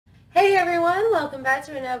everyone, welcome back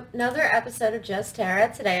to another episode of Just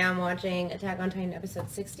Tara. Today I'm watching Attack on Titan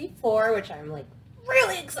episode 64, which I'm like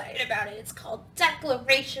really excited about it. It's called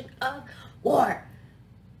Declaration of War.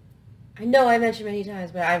 I know I mentioned many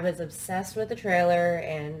times, but I was obsessed with the trailer,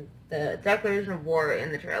 and the Declaration of War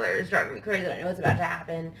in the trailer is driving me crazy. I know what's about to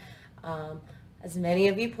happen. As many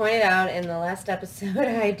of you pointed out in the last episode,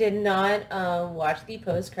 I did not watch the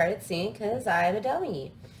post-credit scene because I'm a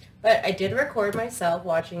dummy. But I did record myself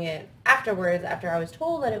watching it afterwards, after I was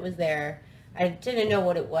told that it was there. I didn't know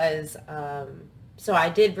what it was, so I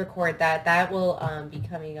did record that. That will be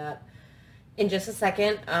coming up in just a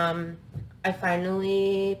second. I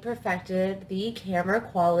finally perfected the camera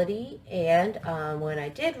quality, and when I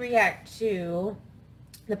did react to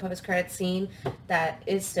the post-credit scene, that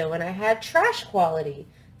is still when I had trash quality.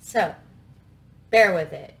 So, bear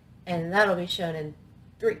with it. And that'll be shown in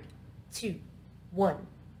 3, 2, 1.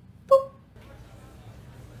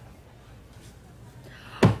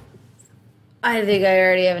 I think I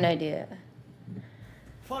already have an idea.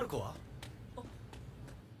 Fargo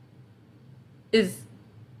Is...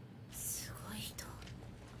 すごい人。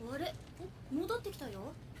あれ？戻ってきた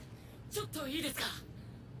よ。ちょっといいですか？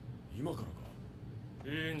今から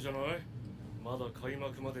か。いいんじゃない？まだ開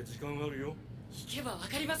幕まで時間あるよ。行けばわ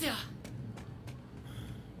かりますよ。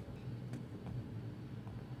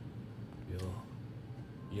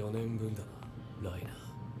いや、4年分だな、ライナー。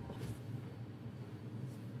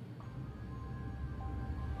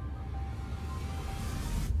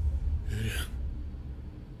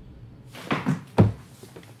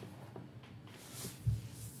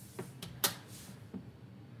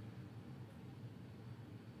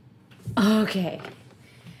Okay.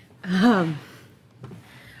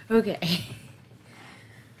 Okay.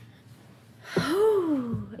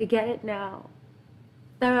 I get it now.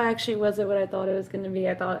 That actually wasn't what I thought it was going to be.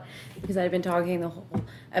 I thought, because I'd been talking the whole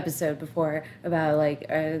episode before about, like,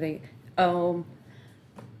 oh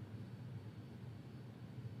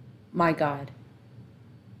my God.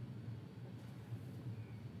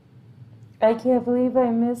 I can't believe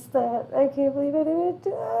I missed that. I can't believe I didn't.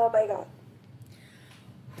 Oh my God.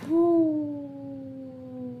 Ooh,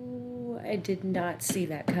 I did not see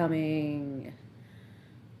that coming.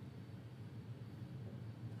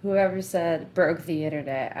 Whoever said broke the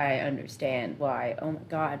internet, I understand why. Oh my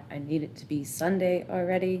God, I need it to be Sunday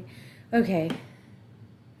already. Okay.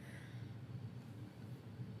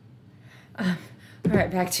 All right,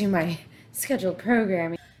 back to my scheduled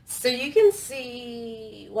programming. So you can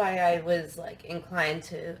see why I was like inclined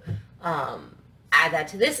to add that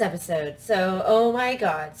to this episode. So, oh my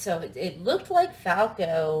God. So it looked like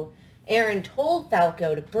Falco, Eren told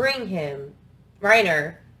Falco to bring him,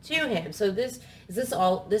 Reiner, to him. So this is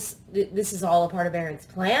all a part of Eren's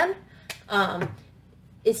plan?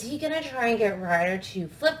 Is he gonna try and get Reiner to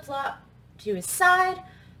flip-flop to his side?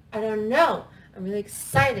 I don't know. I'm really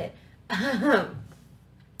excited.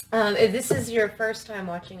 If this is your first time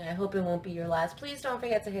watching, I hope it won't be your last. Please don't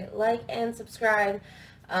forget to hit like and subscribe.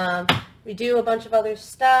 We do a bunch of other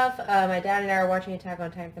stuff. My dad and I are watching Attack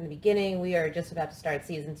on Titan from the beginning. We are just about to start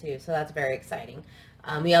season 2, so that's very exciting.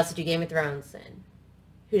 We also do Game of Thrones, and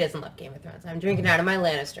who doesn't love Game of Thrones? I'm drinking out of my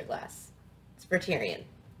Lannister glass. It's for Tyrion,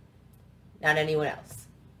 not anyone else.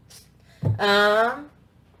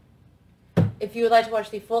 If you would like to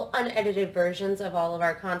watch the full unedited versions of all of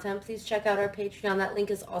our content, please check out our Patreon. That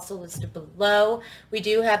link is also listed below. We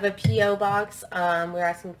do have a P.O. box. We're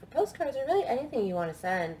asking for postcards or really anything you want to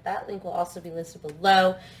send. That link will also be listed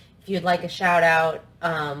below. If you'd like a shout out,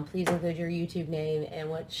 please include your YouTube name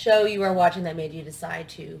and what show you are watching that made you decide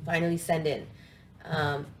to finally send in.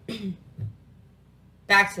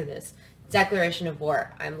 Back to this. Declaration of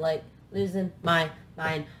War. I'm like losing my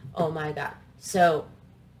mind. Oh my God. So...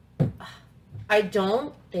 I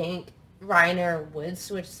don't think Reiner would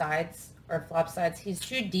switch sides or flop sides. He's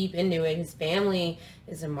too deep into it. His family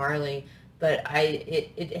is in Marley, but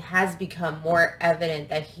it has become more evident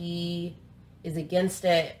that he is against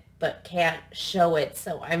it but can't show it.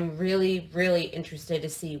 So I'm really, really interested to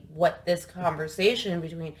see what this conversation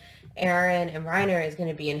between Eren and Reiner is going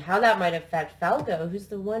to be and how that might affect Falco, who's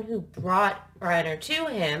the one who brought Reiner to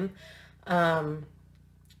him.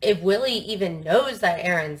 If Willie even knows that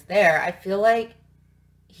Eren's there, I feel like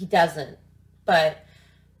he doesn't. But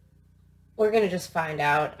we're going to just find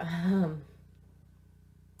out.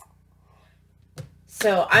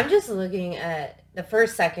 So I'm just looking at the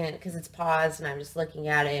first second because it's paused and I'm just looking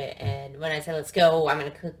at it. And when I say let's go, I'm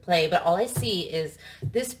going to click play. But all I see is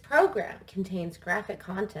this program contains graphic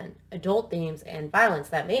content, adult themes, and violence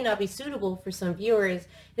that may not be suitable for some viewers.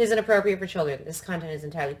 It isn't appropriate for children. This content is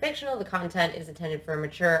entirely fictional. The content is intended for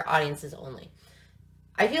mature audiences only.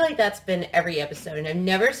 I feel like that's been every episode, and I've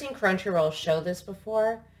never seen Crunchyroll show this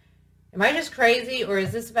before. Am I just crazy, or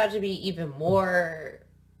is this about to be even more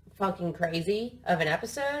fucking crazy of an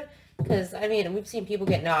episode? Because, I mean, we've seen people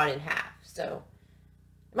get gnawed in half, so...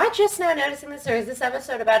 Am I just now noticing this, or is this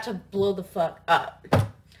episode about to blow the fuck up?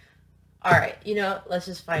 Alright, you know, let's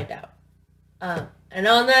just find out. And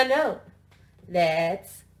on that note,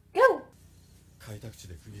 let's go! 開拓地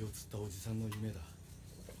で首を吊ったおじさんの夢だ。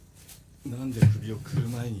なんで首をくる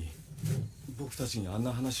前に僕たちにあん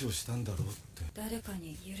な話をしたんだろうって。誰か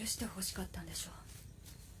に許してほしかったんでしょ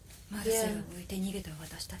う。マルセルを置いて逃げた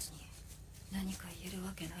私たちに何か言える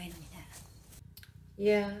わけないのにね。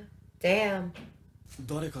Yeah, damn.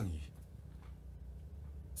 誰かに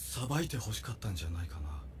裁いてほしかったんじゃないかな。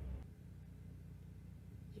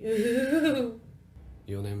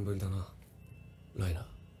4年ぶりだな、ライナー。あ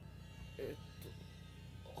れ、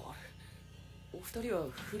お二人は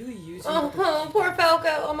古い友人だと。Oh, poor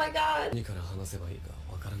Falco. Oh my god. 何から話せばいいか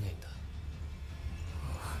わからないんだ。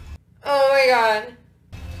Oh my god. あ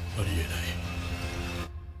りえない。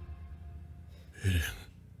エレン。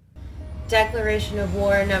Declaration of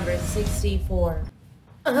War number 64.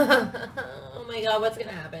 Oh my god, what's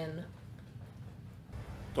gonna happen?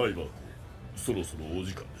 タイバー、そろそろお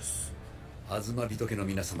時間です。東人家の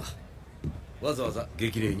皆様、わざわざ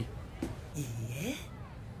激励に。いいえ、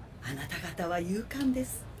あなた方は勇敢で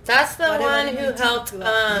す。 That's the one who helped,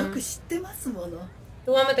 よく知ってますもの。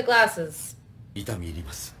 the one with the glasses. 痛み入り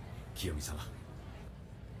ます、清美様。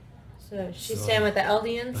 So she's staying with the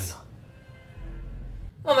Eldians?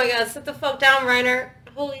 Oh my god, sit the fuck down, Reiner.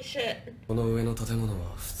 Holy shit. この上の建物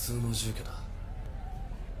は普通の住居だ。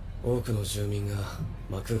多くの住民が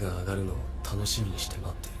幕が上がるのを楽しみにして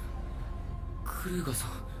待っている。クルーガさん、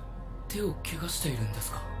手を怪我しているんで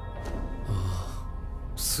すか？ああ、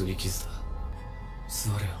擦り傷だ。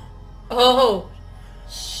座れよ。Oh,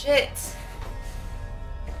 shit.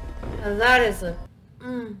 Now that is a...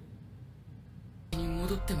 に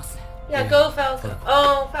戻ってますね。Yeah, go Falco.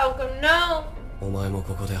 Oh, Falco, no. お前も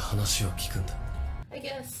ここで話を聞くんだ。I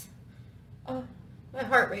guess. Oh, my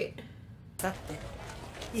heart rate. さて、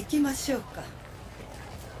行きましょうか。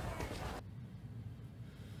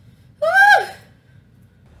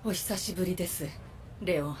お久しぶりです、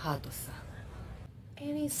レオンハートさん。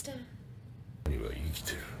Annie's dead. には生き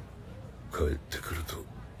てる。帰ってくると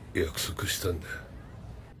約束したんだ。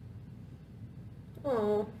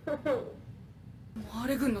Oh. マー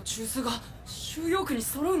レ軍の中枢が収容区に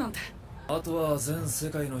揃うなんて。あとは全世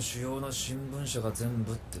界の主要な新聞社が全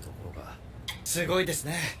部ってところか。すごいです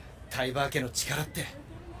ね、タイバー家の力って。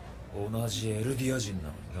同じエルディア人なの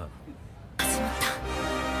にな。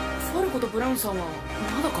ファルコとブラウンさんは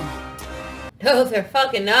まだかな。 No, they're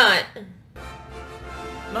fucking not.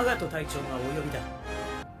 マガト隊長がお呼びだ。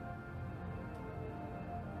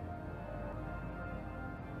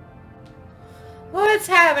What's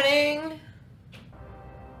happening?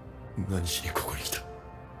 何しにここに来た？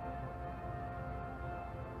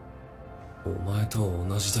お前と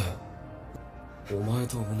同じだよ。お前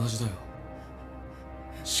と同じだよ。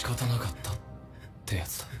仕方なかったってや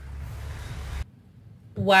つだ。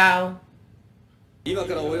Wow. 今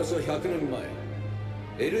からおよそ100年前、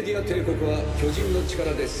エルディア帝国は巨人の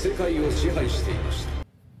力で世界を支配していまし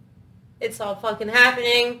た。 It's all fucking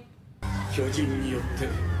happening. 巨人によって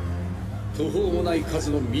途方もない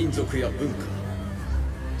数の民族や文化、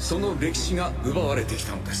その歴史が奪われてき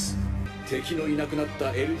たのです。敵のいなくなっ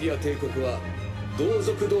たエルディア帝国は同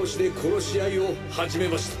族同士で殺し合いを始め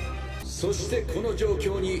ました。そしてこの状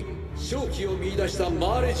況に勝機を見出した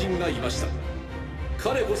マーレ人がいました。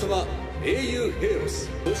彼こそが英雄ヘイロス。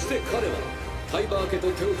そして彼はタイバー家と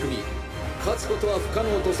手を組み、勝つことは不可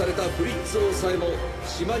能とされたフリッツ王さえも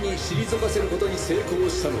島に退かせることに成功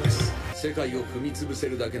したのです。世界を踏み潰せ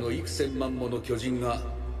るだけの幾千万もの巨人が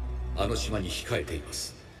あの島に控えていま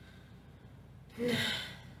す。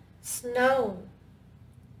Snow.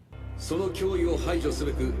 その脅威を排除す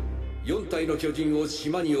べく4体の巨人を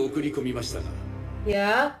島に送り込みましたが、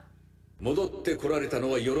 Yeah? 戻ってこられたの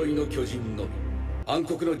は鎧の巨人のみ。暗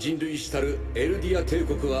黒の人類史たるエルディア帝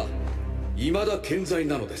国は未だ健在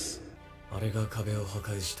なのです。あれが壁を破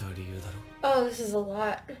壊した理由だろ。 Oh, this is a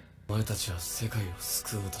lot. お前たちは世界を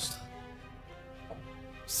救おうとした。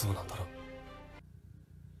そうなんだろ。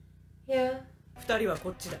 Yeah. 二人は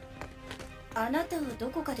こっちだ。あなたをど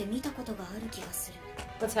こかで見たことがある気がする。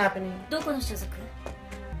 What's happening? どこの所属？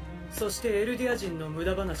そしてエルディア人の無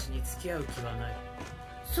駄話に付き合う気はない。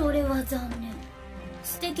それは残念。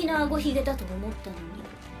素敵な顎ひげだと思ったのに。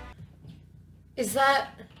 Is that...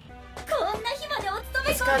 こんな日までお勤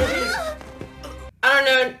め It's gotta be... I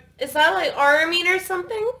don't know. Is that like Aramine or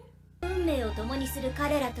something? 運命を共にする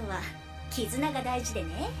彼らとは絆が大事で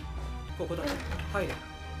ね。ここだ。入れ。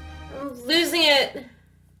I'm losing it.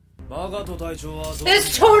 マガト隊長はどう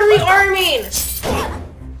It's totally arming.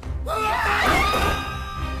 こ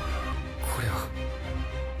れは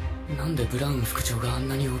なんでブラウン副長があん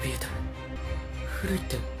なに怯えてる。古いっ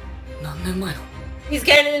て何年前の。 He's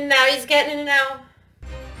getting it now. He's getting it now.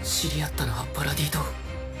 知り合ったのはパラディと。い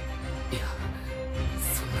や、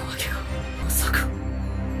そんなわけがまさか。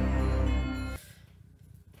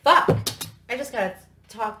Fuck! I just gotta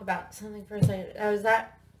talk about something for a second.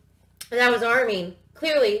 That was arming.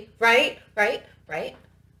 Clearly, right?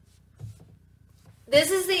 This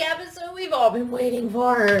is the episode we've all been waiting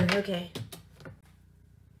for. Okay.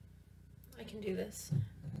 I can do this.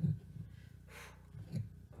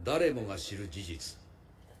 誰もが知る事実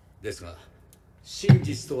ですが、真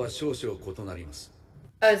実とは少々異なります。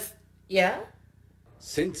Yeah?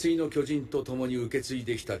 戦鎚の巨人と共に受け継い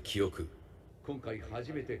できた記憶、今回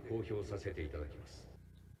初めて公表させていただきます。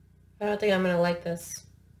I don't think I'm gonna like this.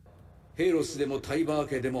 ヘイロスでもタイバ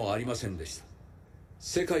ー家でもありませんでした。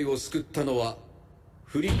世界を救ったのは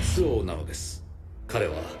フリッツ王なのです。彼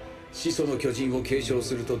は始祖の巨人を継承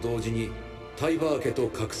すると同時にタイバー家と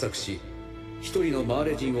画策し、一人のマー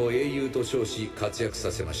レ人を英雄と称し活躍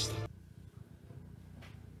させました。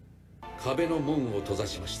壁の門を閉ざ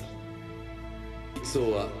しました。フリッツ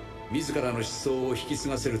王は自らの思想を引き継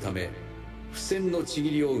がせるため不戦の契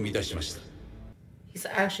りを生み出しました。 He's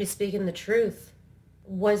actually speaking the truth.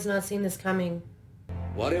 Was not seeing this coming.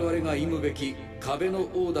 我々が忌むべき壁の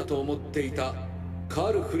王だと思っていたカ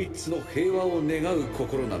ール・フリッツの平和を願う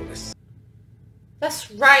心なのです。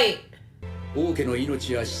 That's right. 王家の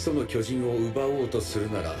命や始祖の巨人を奪おうとす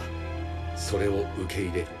るなら、それを受け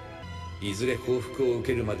入れ、いずれ報復を受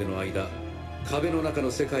けるまでの間、壁の中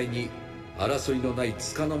の世界に争いのない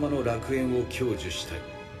束の間の楽園を享受したい。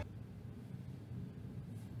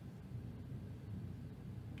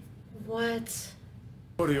What?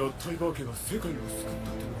 彼やタイバー家が世界を救っ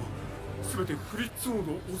たってのは、全てフリッツ王の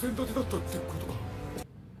お膳立てだったってことか。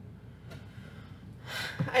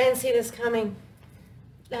I didn't see this coming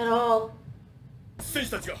at all. 戦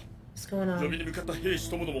士たちが What's going 呼び on? に向かった兵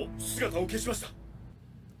士ともども姿を消しました。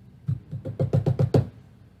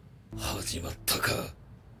始まったか。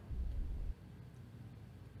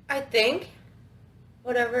I think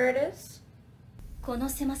whatever it is. この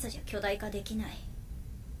狭さじゃ巨大化できない。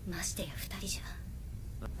ましてや2人じゃ。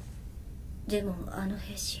でもあの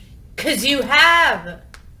兵士。Cause you have.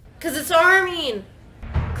 Cause it's arming.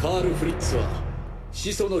 カール・フリッツは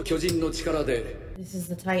始祖の巨人の力で This is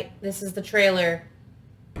the trailer.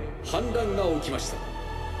 反乱が起きました。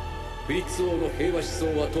フリッツ王の平和思想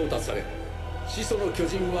は淘汰され、始祖の巨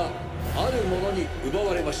人はあるものに奪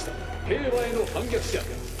われました。平和への反逆者、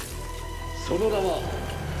その名は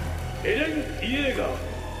エレン・イエーガ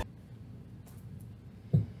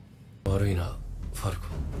ー。悪いな、ファルコ。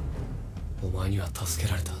お前には助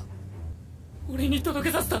けられた。俺に届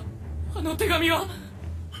けさせたあの手紙は。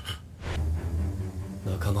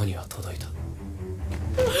仲間には届いた。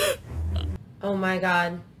Oh my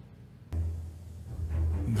god.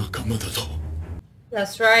 仲間だと。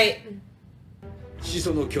 That's right. 始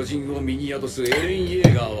祖の巨人を身に宿すエレン・イエ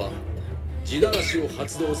ーガーは地ならしを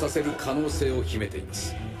発動させる可能性を秘めていま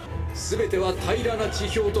す。全ては平らな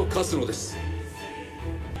地表と化すのです。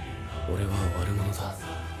俺は悪者だ。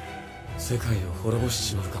世界を滅ぼし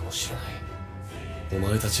ちまうかもしれない。お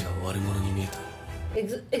前たちが悪者に見えた。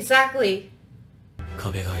Exactly.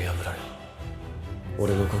 壁が破られ、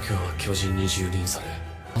俺の故郷は巨人に蹂躙され。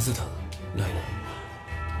なぜだ、ライ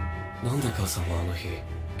ナ。なんで母さんはあの日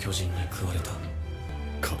巨人に食われた。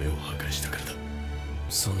壁を破壊したからだ。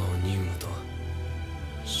その任務とは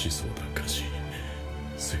始祖を奪還し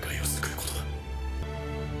世界を救うことだ。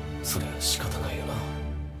それは仕方ないよな。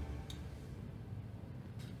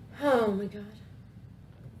Oh my god.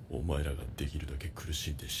 お前らができるだけ苦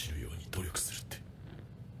しんで死ぬように努力するって、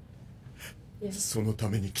Yes. そのた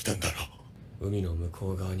めに来たんだろう。海の向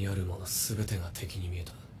こう側にあるもの全てが敵に見え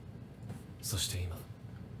た。そして今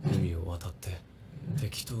海を渡って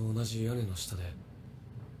敵と同じ屋根の下で。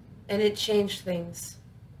 And it changed things.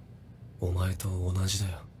 お前と同じ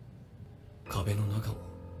だよ。壁の中も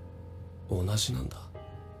同じなんだ。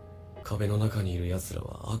壁の中にいる奴ら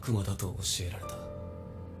は悪魔だと教えられた。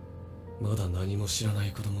まだ何も知らな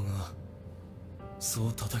い子供がそ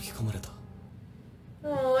う叩き込まれた。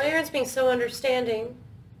Oh, Aaron's being so understanding.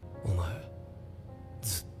 お前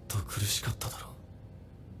ずっと苦しかっただ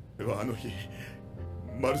ろ。あの日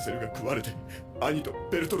マルセルが食われて兄と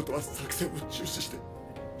ベルトルトは作戦を中止して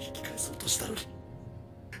引き返そうとしたのに、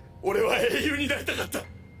俺は英雄になりたかった。だ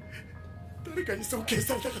誰かに尊敬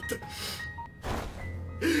されたかった。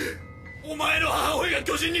お前の母親が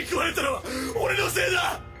巨人に食われたのは俺のせい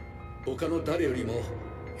だ。他の誰よりも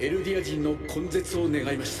エルディア人の根絶を願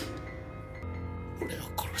いました。俺を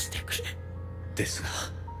殺してくれ。ですが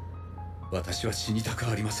私は死にたく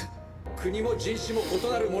ありません。国も人種も異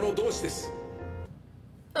なる者同士です。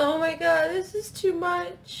 Oh my god, this is too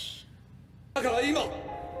much. だから今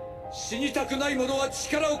死にたくない者は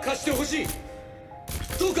力を貸してほしい。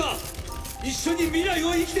どうか一緒に未来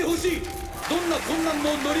を生きてほしい。どんな困難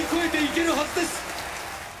も乗り越えていけるはずです。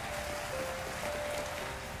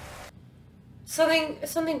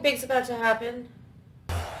 Something big's about to happen.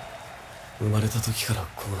 生まれた時から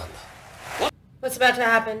こうなんだ。 What's about to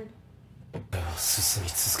happen? 俺は進み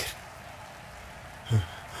続ける。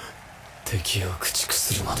敵を駆逐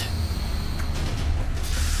するまで。パ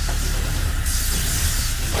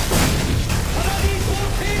ラディースの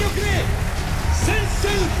勢力へ宣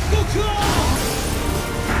戦布告を。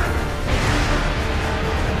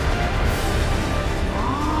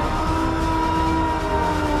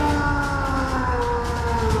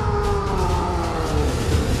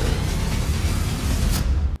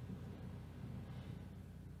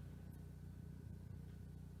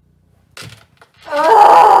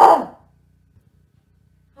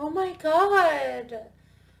 Oh my god.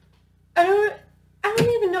 I don't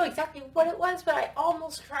even know exactly what it was, but I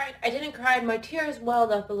almost cried. I didn't cry, my tears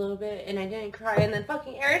welled up a little bit, and I didn't cry, and then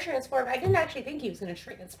fucking Aaron transformed. I didn't actually think he was going to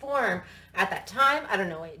transform at that time. I don't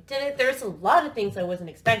know why it didn't. There's a lot of things I wasn't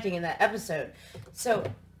expecting in that episode. So,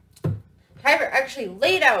 Kyber actually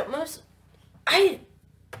laid out most...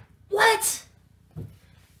 What?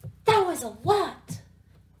 That was a lot.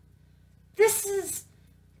 This is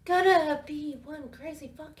gonna be one crazy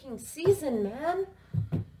fucking season, man.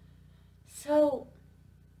 So,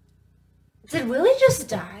 did Willie just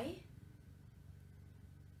die?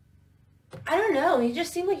 I don't know. He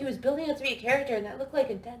just seemed like he was building up to be a character, and that looked like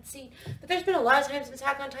a dead scene. But there's been a lot of times in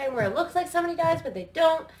Attack on Titan where it looks like somebody dies, but they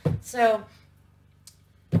don't. So,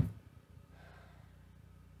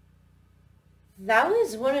 that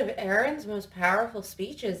was one of Aaron's most powerful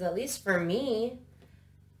speeches, at least for me.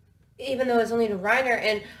 Even though it's only to Reiner,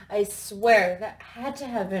 and I swear that had to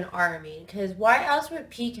have been Armin, because why else would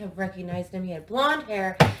Peek have recognized him? He had blonde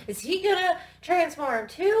hair. Is he gonna transform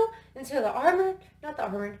too into the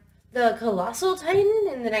Colossal Titan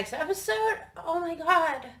in the next episode? Oh my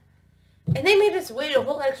god. And they made us wait a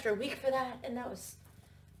whole extra week for that, and that was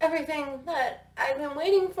everything that I've been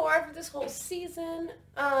waiting for this whole season.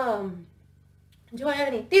 Do I have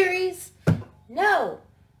any theories? No,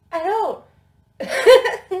 I don't.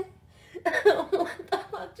 What the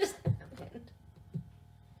fuck just happened?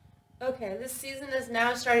 Okay, this season is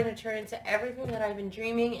now starting to turn into everything that I've been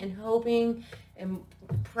dreaming and hoping and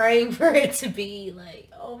praying for it to be.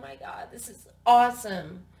 Like, oh my god, this is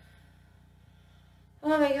awesome.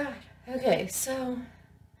 Oh my god. Okay, so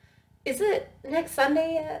is it next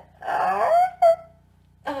Sunday yet?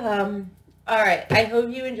 Alright, I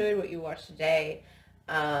hope you enjoyed what you watched today.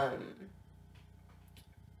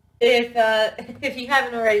 If you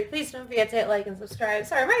haven't already, please don't forget to hit like and subscribe.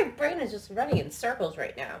 Sorry, my brain is just running in circles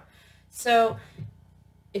right now. So,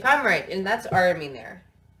 if I'm right, and that's Armin there,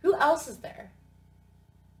 who else is there?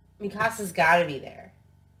 Mikasa's gotta be there.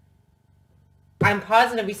 I'm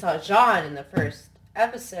positive we saw Jean in the first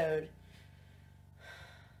episode.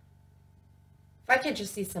 If I could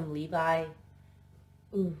just see some Levi,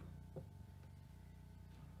 ooh,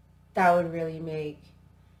 that would really make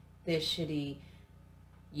this shitty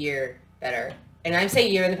year better. And I'm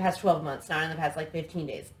saying year in the past 12 months, not in the past like 15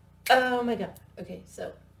 days. Oh my god. Okay,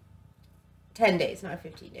 so 10 days, not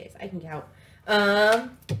 15 days. I can count.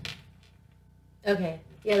 Okay,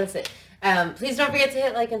 yeah, that's it. Please don't forget to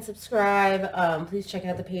hit like and subscribe. Please check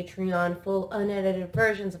out the Patreon, full unedited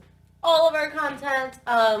versions of all of our content.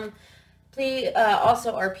 Please,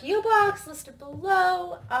 also our P.O. Box listed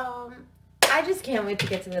below. I just can't wait to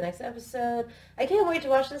get to the next episode. I can't wait to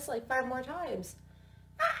watch this like 5 more times.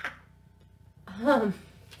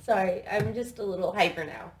 Sorry, I'm just a little hyper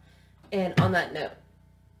now. And on that note,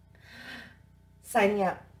 signing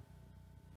out.